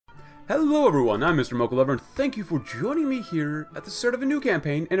Hello everyone, I'm Mr. Mocha Lover, and thank you for joining me here at the start of a new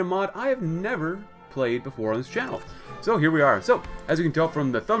campaign in a mod I have never played before on this channel. So here we are. So, as you can tell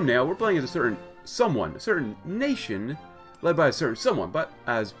from the thumbnail, we're playing as a certain someone, a certain nation, led by a certain someone, but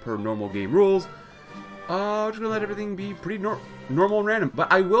as per normal game rules, I'm just gonna let everything be pretty normal and random.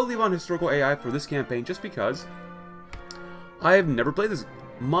 But I will leave on historical AI for this campaign just because I have never played this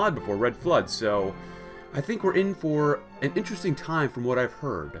mod before, Red Flood, so I think we're in for an interesting time from what I've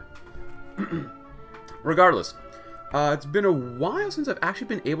heard. Regardless, it's been a while since I've actually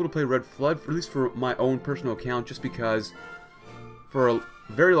been able to play Red Flood, at least for my own personal account, just because for a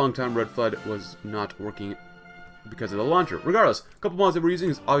very long time Red Flood was not working because of the launcher. Regardless, a couple mods that we're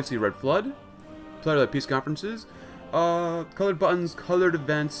using is obviously Red Flood, Player-led peace conferences, colored buttons, colored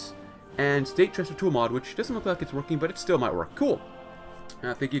events, and state transfer tool mod, which doesn't look like it's working, but it still might work. Cool.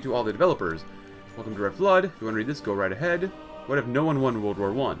 Thank you to all the developers. Welcome to Red Flood. If you want to read this, go right ahead. What if no one won World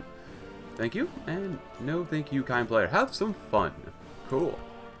War I? Thank you, and no thank you, kind player. Have some fun. Cool.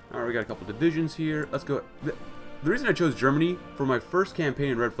 Alright, we got a couple divisions here. Let's go. The reason I chose Germany for my first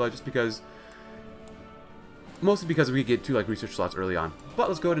campaign in Red Flood, just because, mostly because we get 2 research slots early on. But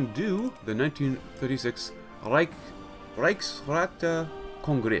let's go ahead and do the 1936 Reichsrat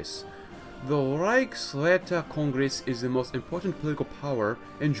Congress. The Reichsrat Congress is the most important political power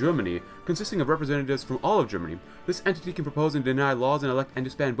in Germany, consisting of representatives from all of Germany. This entity can propose and deny laws and elect and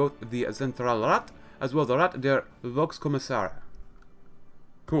disband both the Zentralrat as well as the Rat der Volkskommissare.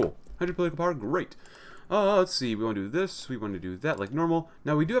 Cool. 100 political power, great. Let's see, we want to do this, we want to do that like normal.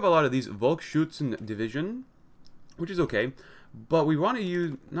 Now we do have a lot of these Volksschützen division, which is okay, but we want to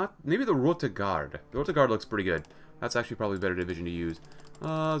use, maybe the Rote Guard. The Rote Guard looks pretty good. That's actually probably a better division to use.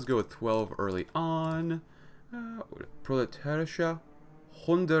 Let's go with 12 early on. Proletarische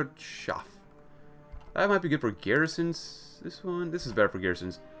Hundertschaft. That might be good for garrisons. This is better for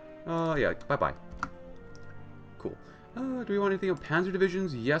garrisons. Yeah, bye-bye. Cool. Do we want anything of panzer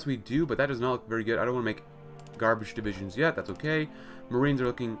divisions? Yes, we do, but that does not look very good. I don't want to make garbage divisions yet. That's okay. Marines are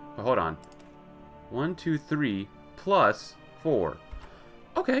looking... Oh, hold on. 1, 2, 3, plus 4.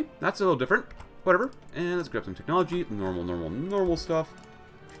 Okay, that's a little different. Whatever. And let's grab some technology. Normal stuff.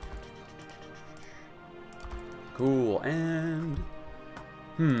 Cool, and...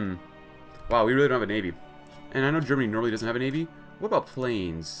 Wow, we really don't have a navy. And I know Germany normally doesn't have a navy. What about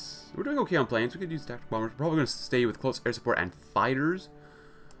planes? We're doing okay on planes. We could use tactical bombers. We're probably going to stay with close air support and fighters.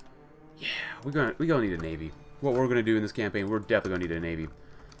 Yeah, we're gonna need a navy. What we're going to do in this campaign, we're definitely going to need a navy.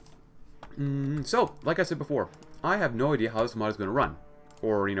 So, like I said before, I have no idea how this mod is going to run.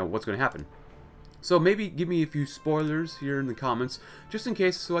 Or, what's going to happen. So maybe give me a few spoilers here in the comments, just in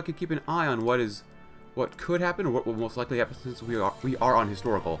case, so I can keep an eye on what could happen, or what will most likely happen, since we are on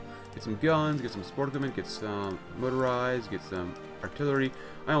historical. Get some guns, get some sport equipment, get some motorized, get some artillery.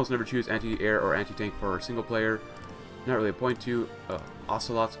 I almost never choose anti-air or anti-tank for a single player. Not really a point to.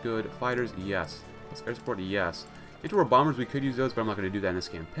 Ocelot's good. Fighters, yes. Air support, yes. Interwar bombers, we could use those, but I'm not going to do that in this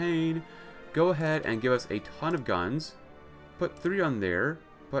campaign. Go ahead and give us a ton of guns. Put 3 on there.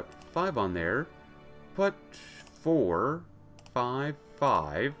 Put 5 on there. Put 4, 5,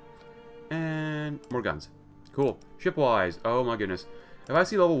 5. And more guns. Cool. Shipwise. Oh my goodness. If I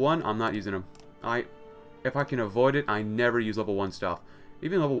see level 1, I'm not using them. If I can avoid it, I never use level 1 stuff.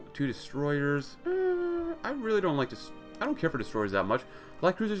 Even level 2 destroyers. I really don't like this. I don't care for destroyers that much.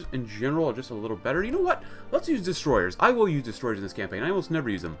 Light cruisers in general are just a little better. You know what? Let's use destroyers. I will use destroyers in this campaign. I almost never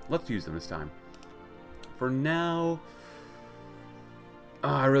use them. Let's use them this time. For now,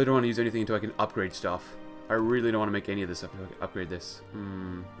 I really don't want to use anything until I can upgrade stuff. I really don't want to make any of this stuff until I can upgrade this.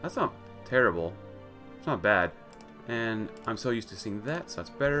 That's not terrible. It's not bad. And I'm so used to seeing that, so that's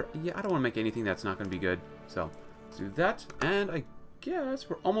better. Yeah, I don't want to make anything that's not going to be good. So, let's do that. And I guess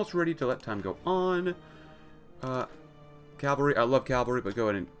we're almost ready to let time go on. Cavalry. I love cavalry, but go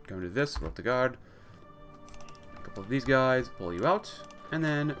ahead and go into this. Rote the guard. A couple of these guys. Pull you out. And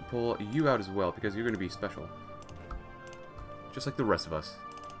then pull you out as well, because you're going to be special. Just like the rest of us.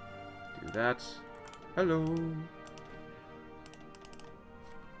 Do that. Hello.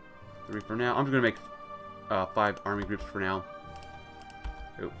 3 for now. I'm just going to make 5 army groups for now.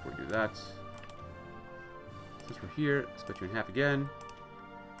 Oh, we'll do that. Since we're here, split you in half again.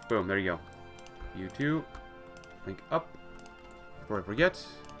 Boom, there you go. You two, link up. Before I forget,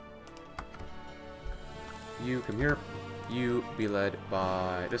 you come here. You be led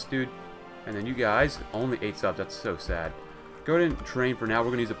by this dude. And then you guys, only 8 subs. That's so sad. Go ahead and train for now.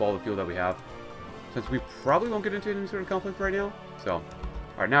 We're going to use up all the fuel that we have, since we probably won't get into any sort of conflict right now. So,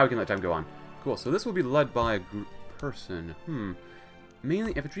 alright, now we can let time go on. Cool, so this will be led by a person.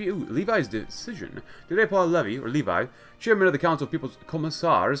 mainly infantry. Ooh, Levi's decision. Today, Paul Levy, or Levi, chairman of the Council of People's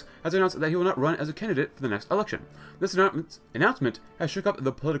Commissars, has announced that he will not run as a candidate for the next election. This announcement has shook up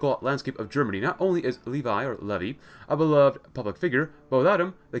the political landscape of Germany. Not only is Levi, or Levy, a beloved public figure, but without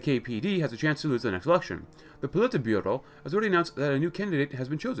him, the KPD has a chance to lose the next election. The Politburo has already announced that a new candidate has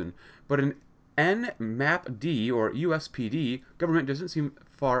been chosen, but an NMAPD, or USPD, government doesn't seem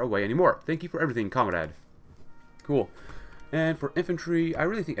far away anymore. Thank you for everything, comrade. Cool. And for infantry, I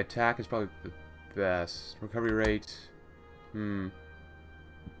really think attack is probably the best. Recovery rate.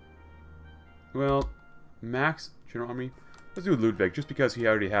 Well, max general army. Let's do Ludwig, just because he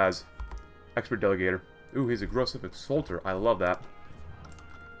already has expert delegator. Ooh, he's aggressive assaulter. I love that.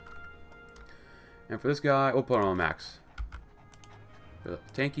 And for this guy, we'll put him on max.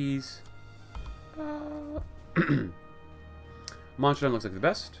 Tankies. Monsterdam looks like the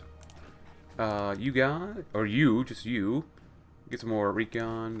best. You got, or you, just you, get some more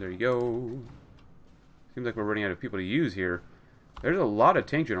recon. There you go. Seems like we're running out of people to use here. There's a lot of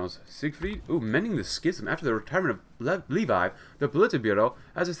tank generals. Siegfried, ooh, mending the schism. After the retirement of Levi, the Politburo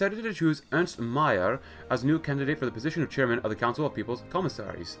has decided to choose Ernst Mayr as new candidate for the position of chairman of the Council of People's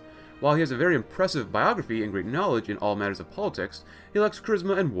Commissaries. While he has a very impressive biography and great knowledge in all matters of politics, he lacks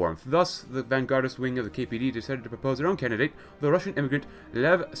charisma and warmth. Thus, the vanguardist wing of the KPD decided to propose their own candidate, the Russian immigrant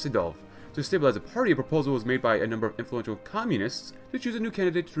Lev Sedov. To stabilize the party, a proposal was made by a number of influential communists to choose a new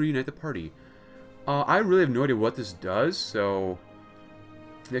candidate to reunite the party. I really have no idea what this does, so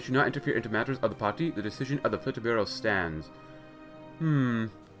they should not interfere into matters of the party. The decision of the Politburo stands.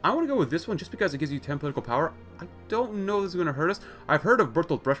 I want to go with this one just because it gives you 10 political power. I don't know if this is going to hurt us. I've heard of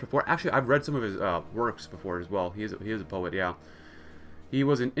Bertolt Brecht before. Actually, I've read some of his works before as well. He is a poet, yeah. He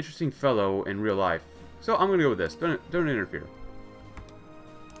was an interesting fellow in real life. So I'm going to go with this. Don't interfere.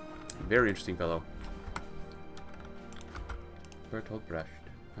 Very interesting fellow. Bertolt Brecht.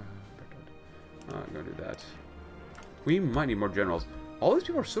 I'm going to do that. We might need more generals. All these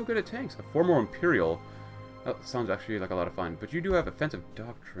people are so good at tanks. 4 more Imperial. That sounds actually like a lot of fun. But you do have offensive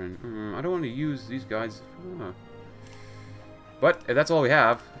doctrine. I don't want to use these guys. But if that's all we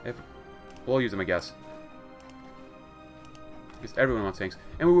have, we'll use them, I guess. Because everyone wants tanks.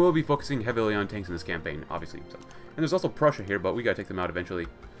 And we will be focusing heavily on tanks in this campaign, obviously. So. And there's also Prussia here, but we gotta take them out eventually.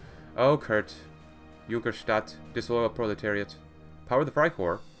 Oh, Kurt. Junkerstadt. Disloyal proletariat. Power of the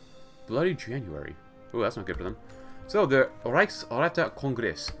Freikorps. Bloody January. Oh, that's not good for them. So, the Reichsräte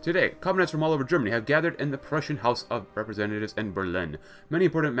Congress. Today, cabinets from all over Germany have gathered in the Prussian House of Representatives in Berlin. Many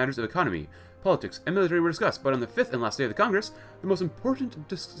important matters of economy, politics, and military were discussed, but on the 5th and last day of the Congress, the most important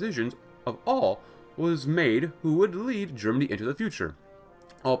decisions of all was made who would lead Germany into the future.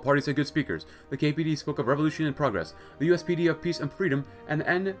 All parties had good speakers. The KPD spoke of revolution and progress, the USPD of peace and freedom, and the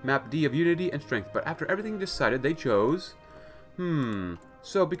NMAPD of unity and strength. But after everything decided, they chose...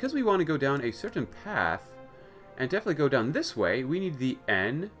 So, because we want to go down a certain path, and definitely go down this way, we need the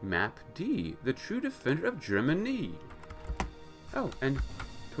NMAPD, the true defender of Germany. Oh, and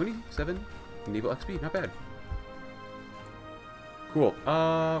 27 naval XP, not bad. Cool.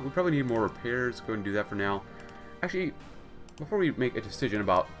 We probably need more repairs. Go ahead and do that for now. Actually, before we make a decision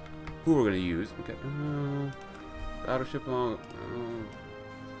about who we're going to use, okay. Battleship. World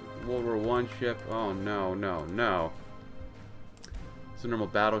War I ship. Oh no, no, no. It's a normal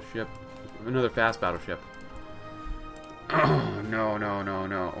battleship. Another fast battleship. Oh, no, no, no,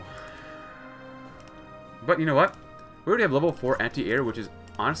 no. But you know what? We already have level 4 anti-air, which is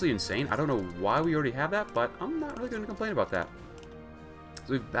honestly insane. I don't know why we already have that, but I'm not really going to complain about that.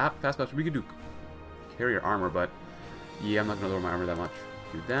 So we've fast battleship. We could do carrier armor, but yeah, I'm not going to lower my armor that much.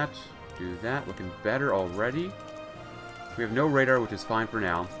 Do that. Do that. Looking better already. We have no radar, which is fine for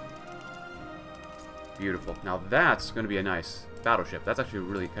now. Beautiful. Now that's going to be a nice battleship. That's actually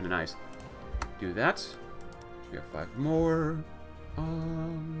really kind of nice. Do that. We have 5 more.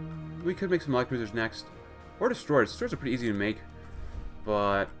 We could make some light cruisers next. Or destroyers. Destroyers are pretty easy to make.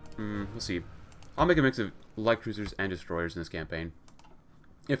 But, we'll see. I'll make a mix of light cruisers and destroyers in this campaign.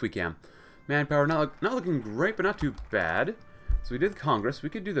 If we can. Manpower, not looking great, but not too bad. So we did the Congress. We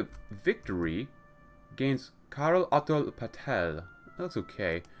could do the victory against Karl Otto Patel. That looks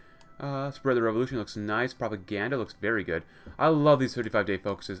okay. Spread the revolution looks nice. Propaganda looks very good. I love these 35-day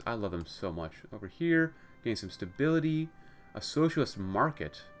focuses. I love them so much. Over here, gain some stability. A socialist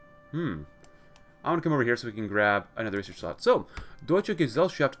market. I want to come over here so we can grab another research slot. So, Deutsche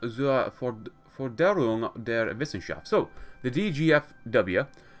Gesellschaft zur Förderung der Wissenschaft. So, the DGFW,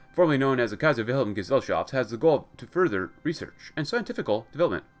 formerly known as the Kaiser Wilhelm Gesellschaft, has the goal to further research and scientific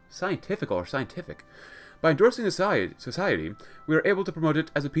development. Scientific. By endorsing the society, we are able to promote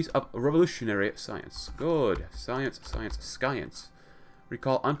it as a piece of revolutionary science. Good. Science.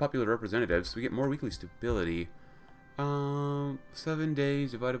 Recall unpopular representatives. We get more weekly stability. 7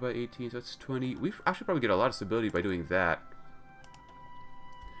 days divided by 18, so that's 20. We actually probably get a lot of stability by doing that.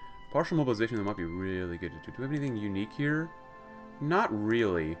 Partial mobilization, that might be really good to do. Do we have anything unique here? Not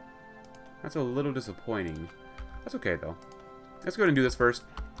really. That's a little disappointing. That's okay, though. Let's go ahead and do this first.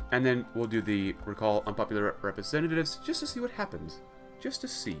 And then we'll do the recall unpopular representatives just to see what happens. Just to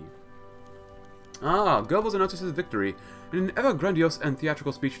see. Ah, Goebbels announces his victory. In an ever grandiose and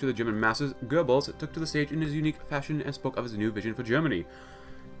theatrical speech to the German masses, Goebbels took to the stage in his unique fashion and spoke of his new vision for Germany.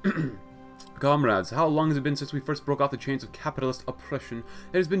 Comrades, how long has it been since we first broke off the chains of capitalist oppression?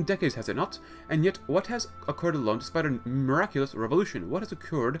 It has been decades, has it not? And yet, what has occurred alone, despite a miraculous revolution? What has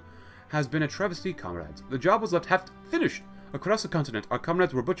occurred has been a travesty, comrades. The job was left half finished. Across the continent, our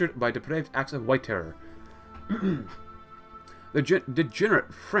comrades were butchered by depraved acts of white terror. The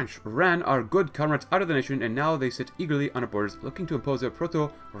degenerate French ran our good comrades out of the nation, and now they sit eagerly on our borders, looking to impose their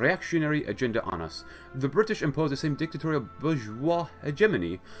proto-reactionary agenda on us. The British impose the same dictatorial bourgeois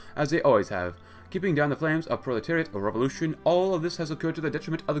hegemony as they always have, keeping down the flames of proletariat or revolution. All of this has occurred to the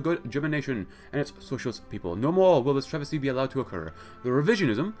detriment of the good German nation and its socialist people. No more will this travesty be allowed to occur. The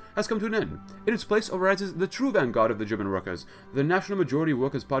revisionism has come to an end. In its place arises the true vanguard of the German workers. The National Majority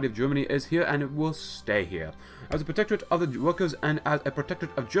Workers' Party of Germany is here, and it will stay here. As a protectorate of the workers and as a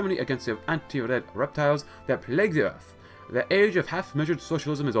protectorate of Germany against the anti-red reptiles that plague the earth. The age of half-measured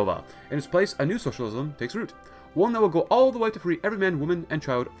socialism is over. In its place, a new socialism takes root. One that will go all the way to free every man, woman, and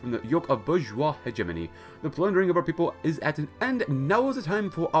child from the yoke of bourgeois hegemony. The plundering of our people is at an end. Now is the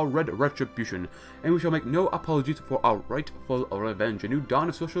time for our red retribution, and we shall make no apologies for our rightful revenge. A new dawn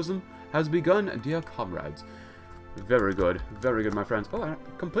of socialism has begun, dear comrades. Very good, my friends. Oh, I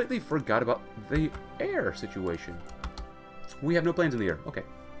completely forgot about the air situation. We have no planes in the air. Okay.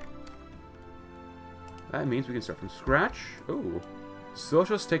 That means we can start from scratch. Ooh.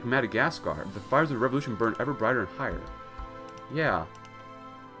 Socialists take Madagascar. The fires of the revolution burn ever brighter and higher. Yeah.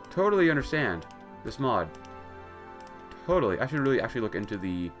 Totally understand this mod. Totally. I should really actually look into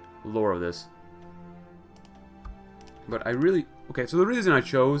the lore of this. But I really... Okay, so the reason I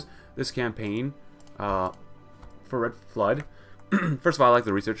chose this campaign for Red Flood... First of all, I like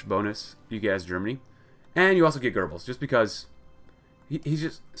the research bonus you get as Germany. And you also get Goebbels, just because... He's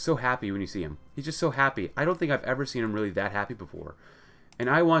just so happy when you see him. He's just so happy. I don't think I've ever seen him really that happy before. And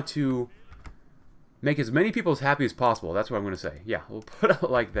I want to make as many people as happy as possible. That's what I'm going to say. Yeah, we'll put it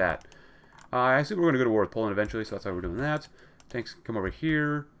like that. I assume we're going to go to war with Poland eventually, so that's why we're doing that. Tanks come over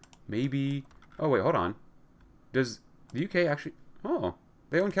here. Maybe. Oh, wait, hold on. Does the UK actually... Oh,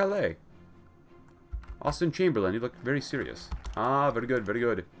 they own Calais. Austin Chamberlain, you look very serious. Ah, very good, very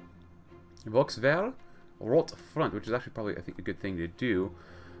good. Volkswehr, Rot Front, which is actually probably, I think, a good thing to do.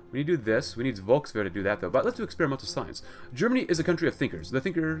 We need to do this. We need Volkswehr to do that, though. But let's do experimental science. Germany is a country of thinkers. The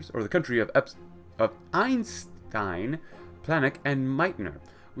thinkers, or the country of Einstein, Planck, and Meitner.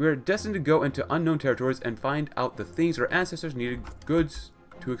 We are destined to go into unknown territories and find out the things our ancestors needed goods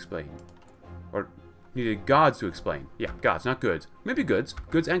to explain. Or needed gods to explain. Yeah, gods, not goods. Maybe goods.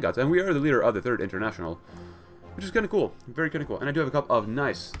 Goods and gods. And we are the leader of the Third International. Which is kind of cool. Very kind of cool. And I do have a cup of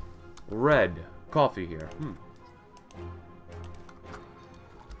nice red coffee here.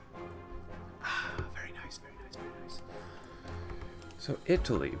 Very nice, very nice, very nice. So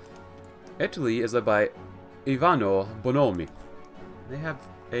Italy. Italy is led by Ivano Bonomi. They have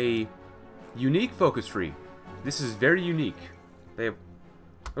a unique focus tree. This is very unique. They have...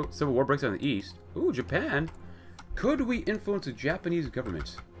 Oh, civil war breaks out in the east. Ooh, Japan. Could we influence the Japanese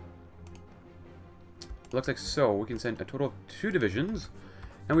government? Looks like so. We can send a total of 2 divisions.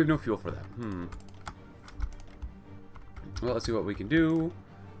 And we have no fuel for that. Well, let's see what we can do.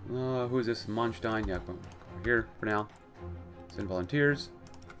 Who is this? Monstein. Yeah, go here for now. Send volunteers.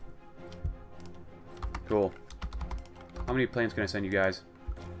 Cool. How many planes can I send you guys?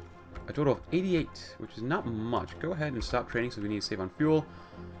 A total of 88, which is not much. Go ahead and stop training so we need to save on fuel.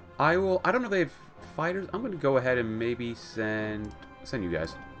 I don't know if they have fighters. I'm going to go ahead and maybe send you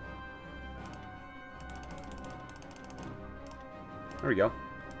guys. There we go.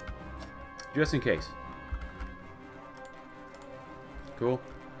 Just in case. Cool.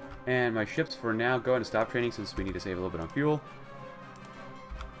 And my ships for now, go ahead and stop training since we need to save a little bit on fuel.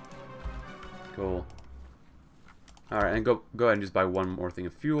 Cool. Alright, and go ahead and just buy one more thing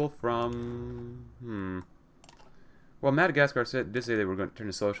of fuel from... Well, Madagascar did say they were going to turn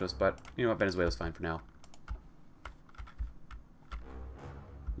to socialist, but you know what, Venezuela's fine for now.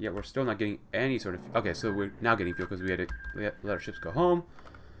 Yeah, we're still not getting any sort of... Okay, so we're now getting fuel because we had to let our ships go home.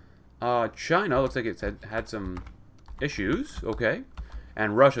 China looks like it's had some issues, okay.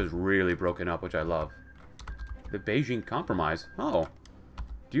 And Russia's really broken up, which I love. The Beijing Compromise. Oh,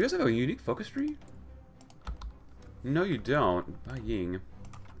 Do you guys have a unique focus tree? No, you don't. Ying.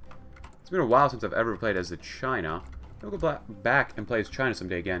 It's been a while since I've ever played as the China. I'll go back and play as China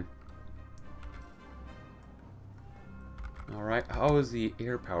someday again. Alright, how is the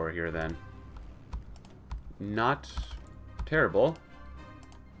air power here then? Not terrible.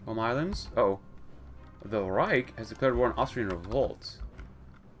 Home Islands? Uh oh. The Reich has declared war on Austrian revolt.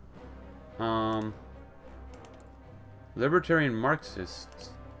 Libertarian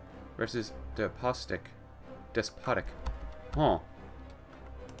Marxists versus despotic. Huh.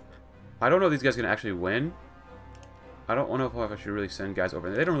 I don't know if these guys can actually win. I don't know if I should really send guys over.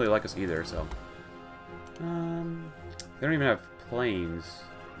 They don't really like us either, so. They don't even have planes.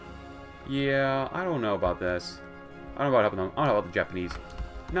 Yeah, I don't know about this. I don't know about helping them. I don't know about the Japanese.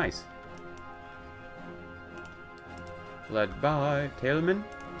 Nice. Led by Tailman.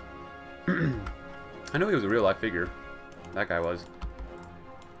 I know he was a real life figure. That guy was.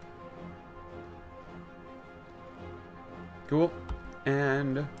 Cool.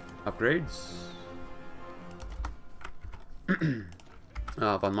 And upgrades.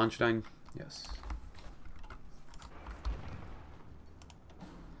 Von Manstein. Yes.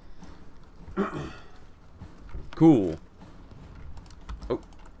 Cool. Oh,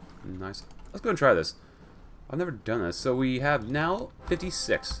 nice. Let's go and try this. I've never done this. So we have now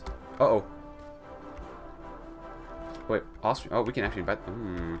 56. Uh-oh. Wait, Austria. Oh, we can actually invite.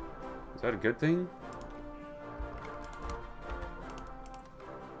 Is that a good thing?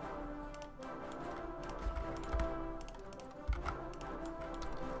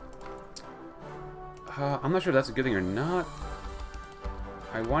 I'm not sure if that's a good thing or not.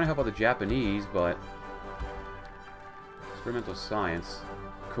 I want to help out the Japanese, but experimental science.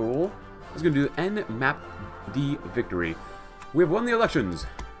 Cool. Let's go do N map D victory. We have won the elections.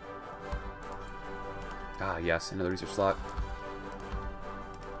 Ah, yes, another research slot.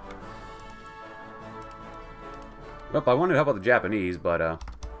 Well, I wanted to help out the Japanese, but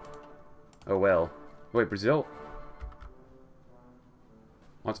oh well. Wait, Brazil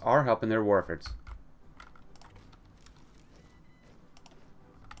wants our help in their war efforts.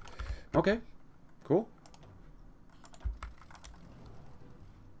 Okay, cool.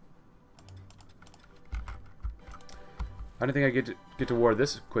 I didn't think I'd get to war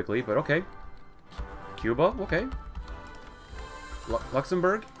this quickly, but okay. Cuba, okay.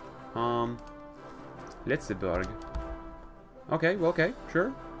 Luxembourg, Luxembourg. Okay, well, okay,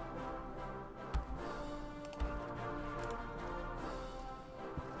 sure.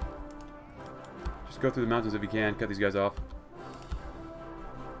 Just go through the mountains if you can. Cut these guys off.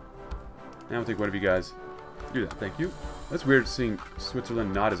 I don't think one of you guys do that. Thank you. That's weird seeing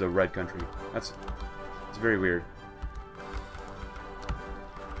Switzerland not as a red country. It's very weird.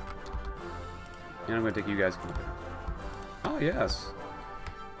 And I'm going to take you guys. Oh, yes.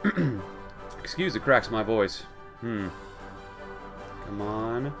 Excuse the cracks in my voice. Come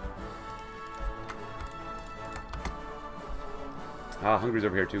on. Ah, Hungary's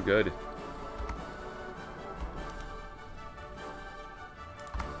over here too. Good.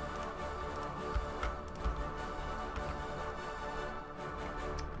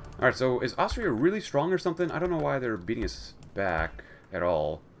 Alright, so is Austria really strong or something? I don't know why they're beating us back at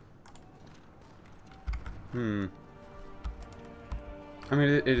all. I mean,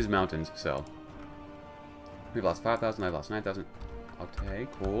 it is mountains, so. We've lost 5,000, I've lost 9,000. Okay,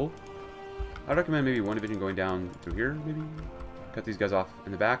 cool. I'd recommend maybe one division going down through here, maybe. Cut these guys off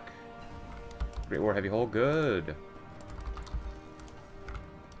in the back. Great War Heavy Hull, good.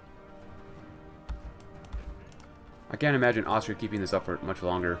 I can't imagine Austria keeping this up for much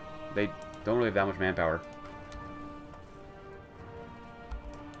longer. They don't really have that much manpower.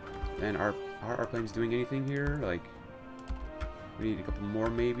 And are our planes doing anything here? Like, we need a couple more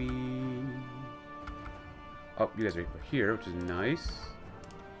maybe. Oh, you guys are here, which is nice.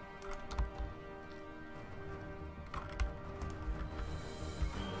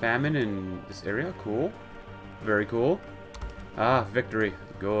 Famine in this area, cool. Very cool. Ah, victory,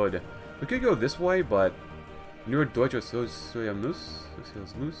 good. We could go this way, but Nur Deutsche Sozialismus,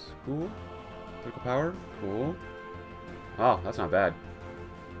 cool. Political power, cool. Oh, that's not bad.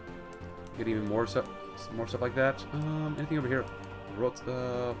 Get even more stuff like that. Anything over here?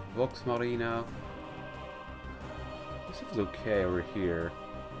 Volksmarine. This is okay over here.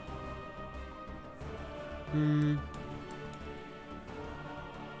 Now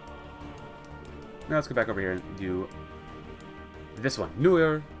let's go back over here and do this one.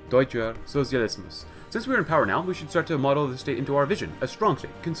 Neuer Deutscher Sozialismus. Since we're in power now, we should start to model the state into our vision. A strong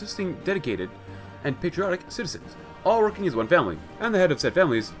state, consisting dedicated and patriotic citizens, all working as one family. And the head of said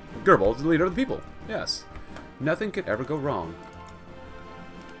family is Goebbels, the leader of the people. Yes. Nothing could ever go wrong.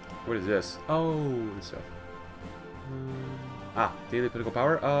 What is this? Oh, this stuff. Daily political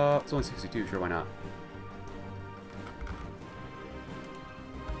power? It's only 62, sure, why not?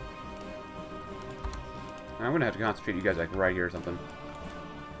 I'm gonna have to concentrate you guys like right here or something.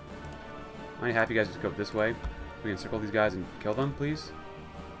 I'm happy you guys just go this way. We can circle these guys and kill them, please.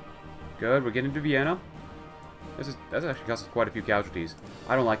 Good, we're getting to Vienna. That's actually cost us quite a few casualties.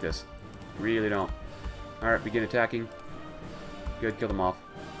 I don't like this. Really don't. Alright, begin attacking. Good, kill them off.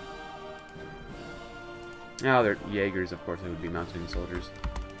 Now they're Jaegers, of course, they would be mounted soldiers.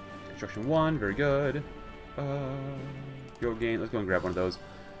 Construction 1, very good. Go gain, let's go and grab one of those.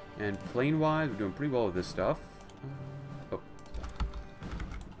 And plane-wise, we're doing pretty well with this stuff.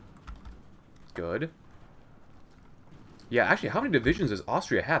 Good. Yeah, actually, how many divisions does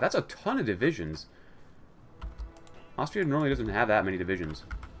Austria have? That's a ton of divisions. Austria normally doesn't have that many divisions,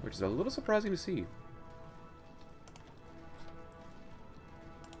 which is a little surprising to see.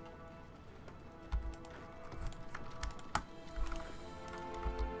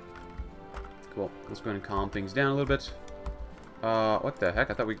 Cool. Let's go ahead and calm things down a little bit. What the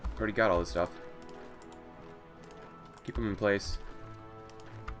heck? I thought we already got all this stuff. Keep them in place.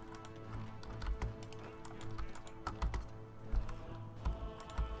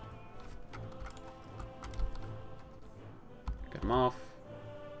 Get them off.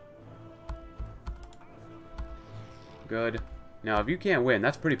 Good. Now, if you can't win,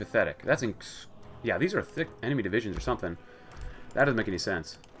 that's pretty pathetic. That's yeah, these are thick enemy divisions or something. That doesn't make any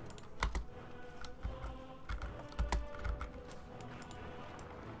sense.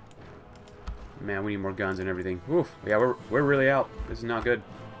 Man, we need more guns and everything. Oof. Yeah, we're really out. This is not good.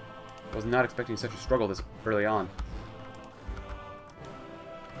 I was not expecting such a struggle this early on.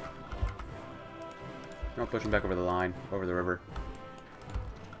 Don't push them back over the line, over the river.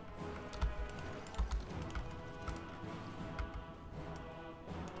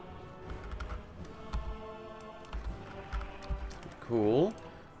 Cool.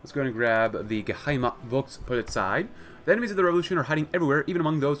 Let's go ahead and grab the Geheime Volkspolizei. The enemies of the revolution are hiding everywhere, even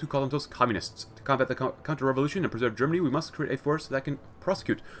among those who call themselves communists. To combat the counter-revolution and preserve Germany, we must create a force that can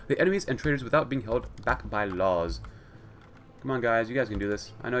prosecute the enemies and traitors without being held back by laws. Come on, guys. You guys can do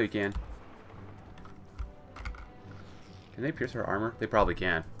this. I know you can. Can they pierce our armor? They probably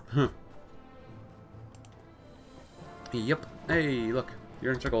can. Huh. Yep. Hey, look.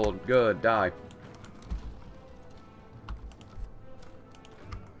 You're encircled. Good. Die.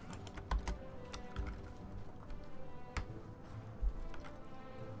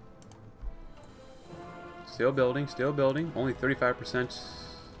 Still building, still building. Only 35%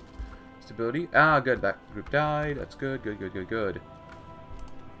 stability. Ah, good. That group died. That's good, good, good, good, good.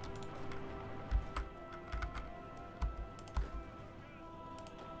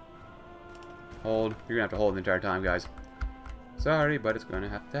 Hold. You're gonna have to hold the entire time, guys. Sorry, but it's gonna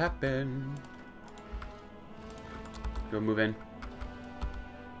have to happen. Go move in.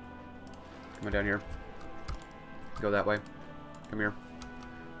 Come on down here. Go that way. Come here.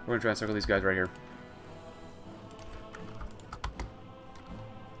 We're gonna try and circle these guys right here.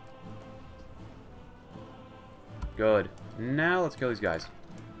 Good. Now let's kill these guys.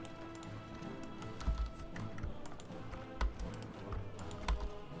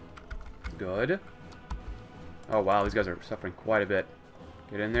 Good. Oh wow, these guys are suffering quite a bit.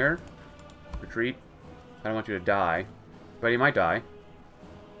 Get in there. Retreat. I don't want you to die. But he might die.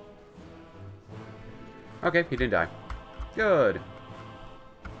 Okay, he didn't die. Good.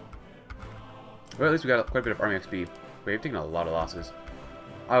 Well, at least we got quite a bit of army XP. We've taken a lot of losses.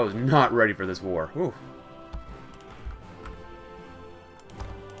 I was not ready for this war. Whew.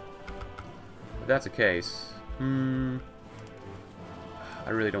 If that's the case, I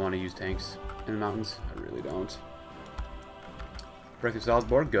really don't want to use tanks in the mountains. I really don't. Break through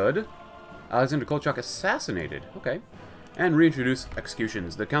Salzburg, good. Alexander Kolchak assassinated. Okay. And reintroduce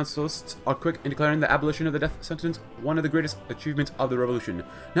executions. The councilists are quick in declaring the abolition of the death sentence one of the greatest achievements of the revolution,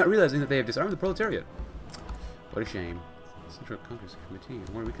 not realizing that they have disarmed the proletariat. What a shame. Central Congress Committee,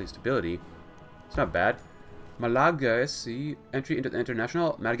 more weekly stability. It's not bad. Malaga, see, entry into the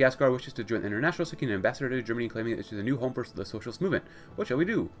international. Madagascar wishes to join the international, seeking an ambassador to Germany, claiming it is a new home for the socialist movement. What shall we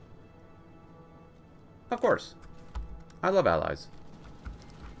do? Of course. I love allies.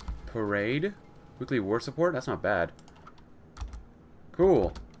 Parade. Weekly war support? That's not bad.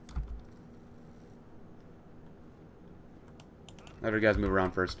 Cool. Let our guys move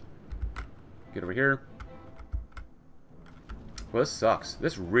around first. Get over here. Well, this sucks.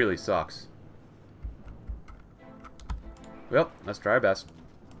 This really sucks. Well, let's try our best.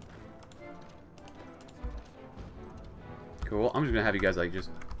 Cool. I'm just gonna have you guys, like, just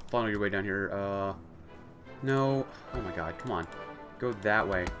funnel your way down here. No. Oh my god, come on. Go that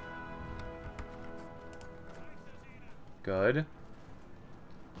way. Good.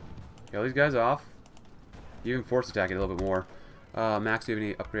 Kill these guys off. Even force attack it a little bit more. Max, do you have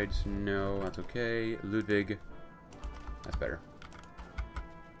any upgrades? No, that's okay. Ludwig. That's better.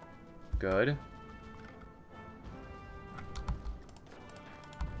 Good.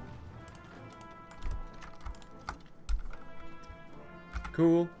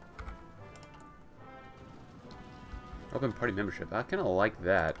 Cool. Open party membership. I kind of like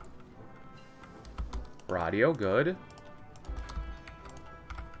that. Radio, good.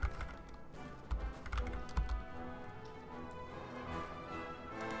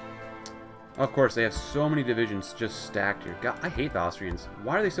 Of course, they have so many divisions just stacked here. God, I hate the Austrians.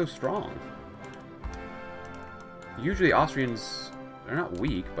 Why are they so strong? Usually Austrians, they're not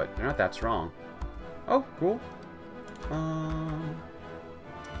weak, but they're not that strong. Oh, cool. You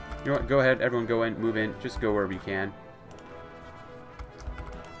know what? Go ahead, everyone go in, move in. Just go wherever you can.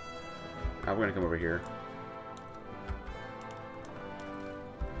 We're going to come over here.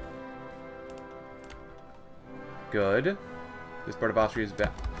 Good. This part of Austria is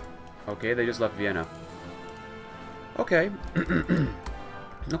back. Okay, they just left Vienna. Okay.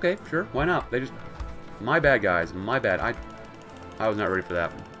 Okay, sure. Why not? They just... My bad, guys. My bad. I was not ready for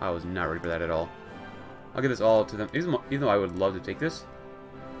that. I was not ready for that at all. I'll give this all to them. Even though I would love to take this,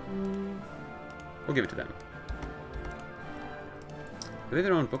 we'll give it to them. Do they have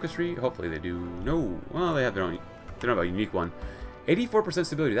their own focus tree? Hopefully they do. No. Well, they have their own. They don't have a unique one. 84%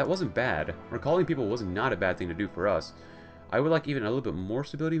 stability. That wasn't bad. Recalling people was not a bad thing to do for us. I would like even a little bit more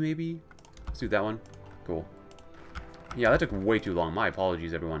stability, maybe. Let's do that one. Cool. Yeah, that took way too long. My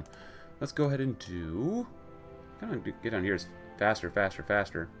apologies, everyone. Let's go ahead and do... Kind of get down here as faster, faster,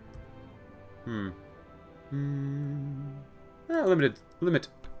 faster. Limit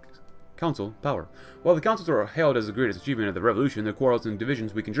council power. While the councils are hailed as the greatest achievement of the revolution, the quarrels and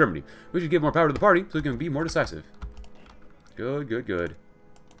divisions weaken Germany. We should give more power to the party so it can be more decisive. Good, good, good.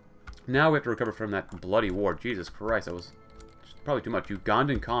 Now we have to recover from that bloody war. Jesus Christ, that was probably too much.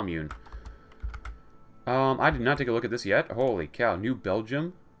 Ugandan commune. I did not take a look at this yet. Holy cow. New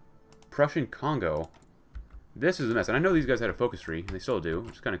Belgium. Prussian Congo. This is a mess. And I know these guys had a focus tree. And they still do,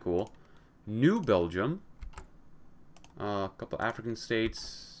 which is kind of cool. New Belgium. A couple African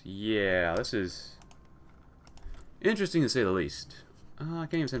states. Yeah, this is interesting to say the least. I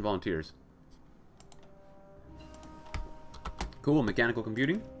can't even send volunteers. Cool, mechanical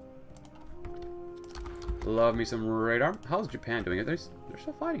computing. Love me some radar. How's Japan doing it? They're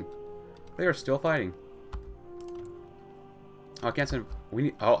still fighting. They are still fighting. Oh, I can't send... We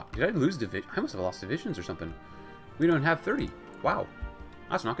need... Oh, did I lose division? I must have lost divisions or something. We don't have 30. Wow.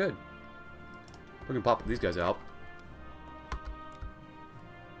 That's not good. We can pop these guys out.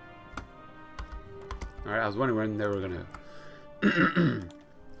 Alright, I was wondering when they were gonna...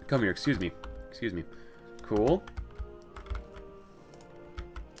 Come here, excuse me. Excuse me. Cool.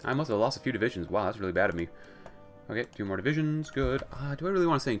 I must have lost a few divisions. Wow, that's really bad of me. Okay, 2 more divisions. Good. Do I really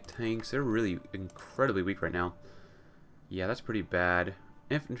want to say tanks? They're really incredibly weak right now. Yeah, that's pretty bad.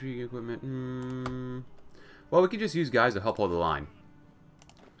 Infantry equipment. Well, we could just use guys to help hold the line.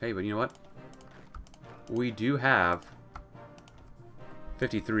 Hey, but you know what? We do have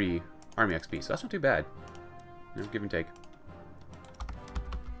 53 Army XP, so that's not too bad. You know, give and take.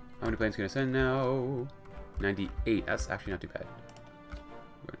 How many planes can I send now? 98. That's actually not too bad.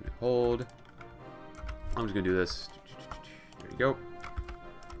 We're going to hold. I'm just going to do this. There you go.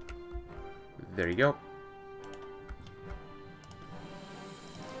 There you go.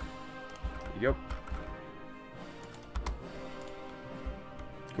 There you go.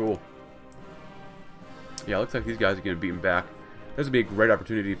 Cool. Yeah, looks like these guys are going to beat him back. This would be a great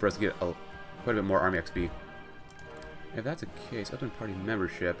opportunity for us to get quite a bit more Army XP. If that's the case, open party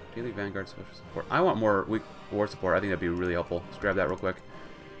membership, daily Vanguard social support. I want more weak war support. I think that'd be really helpful. Let's grab that real quick.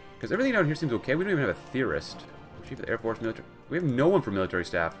 Because everything down here seems okay. We don't even have a theorist. Chief of the Air Force, military. We have no one for military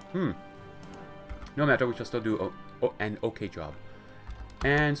staff. No matter, we shall still do an okay job.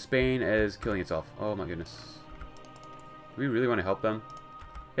 And Spain is killing itself. Oh my goodness. Do we really want to help them?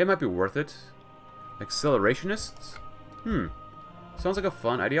 It might be worth it. Accelerationists? Sounds like a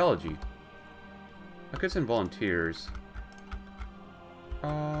fun ideology. I could send volunteers.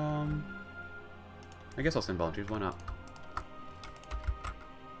 I guess I'll send volunteers. Why not?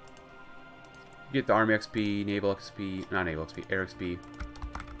 Get the Army XP, Naval XP, not Naval XP, Air XP.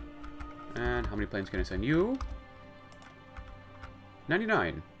 And how many planes can I send you?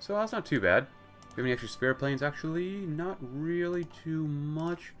 99. So that's not too bad. Do you have any extra spare planes? Actually, not really too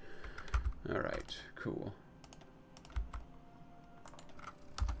much. Alright, cool.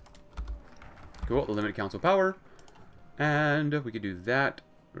 Cool, limited council power. And we could do that.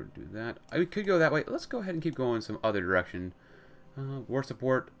 Or do that. We could go that way. Let's go ahead and keep going some other direction. War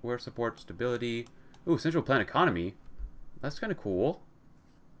support, stability. Ooh, central plant economy. That's kind of cool.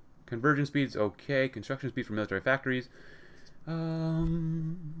 Conversion speed's okay. Construction speed for military factories.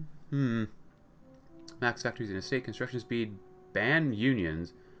 Max factories in a state. Construction speed. Ban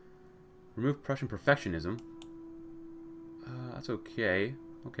unions. Remove Prussian perfectionism. That's okay.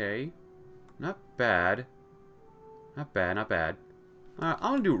 Okay. Not bad. Not bad, not bad. I'm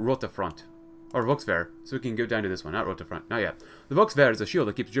gonna do Rote Front. Or Volkswehr, so we can go down to this one, not Rote Front. Not yet. The Volkswehr is a shield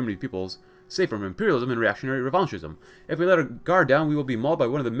that keeps German peoples safe from imperialism and reactionary revanchism. If we let our guard down, we will be mauled by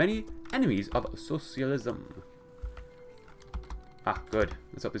one of the many enemies of socialism. Ah, good.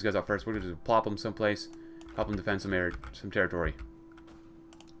 Let's help these guys out first. We're gonna just plop them someplace, help them defend some territory.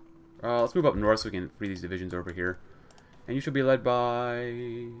 Let's move up north so we can free these divisions over here. And you should be led by...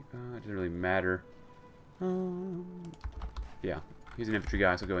 it doesn't really matter. Yeah, he's an infantry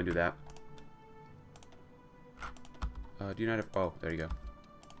guy, so go and do that. Do you not have... Oh, there you go.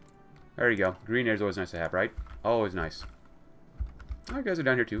 There you go. Green air is always nice to have, right? Always nice. Alright, guys are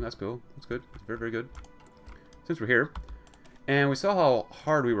down here too. That's cool. That's good. That's very, very good. Since we're here, and we saw how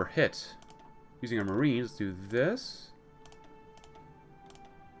hard we were hit using our Marines, let's do this.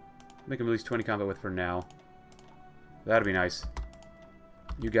 Make them at least 20 combat with for now. That'd be nice.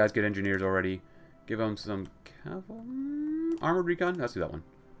 You guys get engineers already. Give them some armored recon. Let's do that one.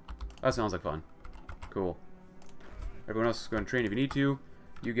 That sounds like fun. Cool. Everyone else is going to train if you need to.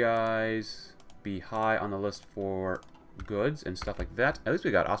 You guys be high on the list for goods and stuff like that. At least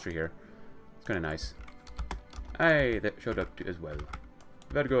we got Austria here. It's kind of nice. Hey, that showed up too as well.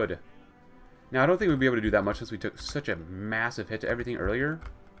 Very good. Now, I don't think we'd be able to do that much since we took such a massive hit to everything earlier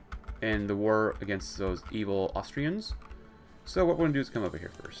in the war against those evil Austrians. So what we're going to do is come over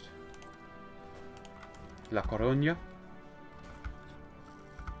here first. La Coruña.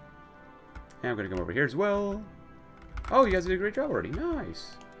 And I'm going to come over here as well. Oh, you guys did a great job already.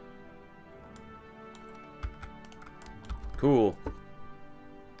 Nice. Cool.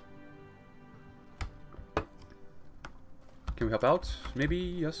 Can we help out? Maybe?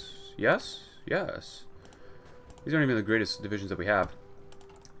 Yes. Yes? Yes. These aren't even the greatest divisions that we have.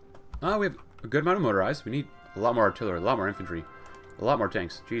 We have a good amount of motorized. We need a lot more artillery, a lot more infantry, a lot more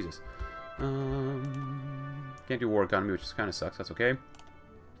tanks. Jesus. Can't do war economy, which kind of sucks. That's okay.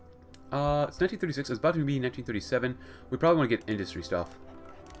 It's 1936. It's about to be 1937. We probably want to get industry stuff.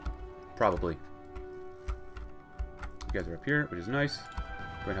 Probably. You guys are up here, which is nice.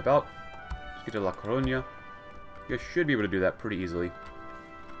 Go and help out. Let's get to La Coruña. You guys should be able to do that pretty easily.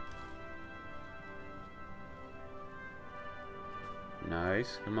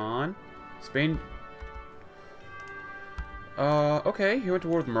 Nice. Come on. Spain. Okay. He went to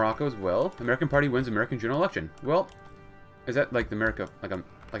war with Morocco as well. American party wins American general election. Well, is that like the America, like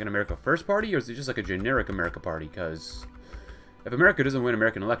an America First party, or is it just like a generic America party? Because if America doesn't win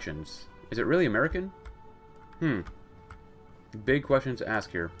American elections, is it really American? Big question to ask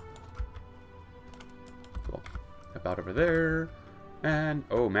here. Cool. About over there. And,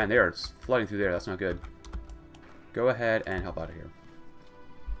 oh man, they are flooding through there. That's not good. Go ahead and help out of here.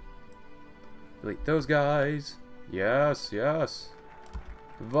 Delete those guys. Yes, yes.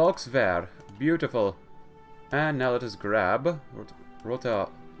 Volkswehr. Beautiful. And now let us grab Rota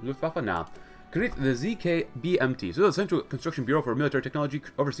Luftwaffe now. Create the ZKBMT. So the Central Construction Bureau for Military Technology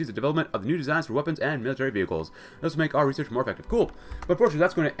oversees the development of the new designs for weapons and military vehicles. This will make our research more effective. Cool. But fortunately,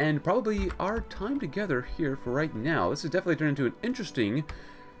 that's going to end probably our time together here for right now. This has definitely turned into an interesting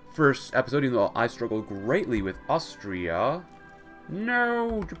first episode, even though I struggled greatly with Austria.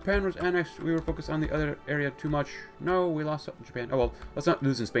 No, Japan was annexed. We were focused on the other area too much. No, we lost Japan. Oh well, let's not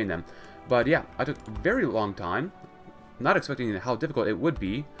lose in Spain then. But yeah, I took a very long time, not expecting how difficult it would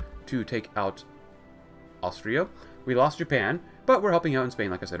be to take out Austria. We lost Japan, but we're helping out in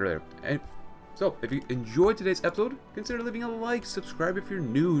Spain, like I said earlier. And so, if you enjoyed today's episode, consider leaving a like, subscribe if you're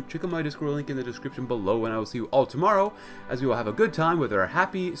new, check out my Discord link in the description below, and I will see you all tomorrow, as we will have a good time with our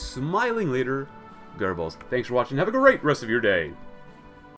happy, smiling leader, Goebbels. Thanks for watching, have a great rest of your day!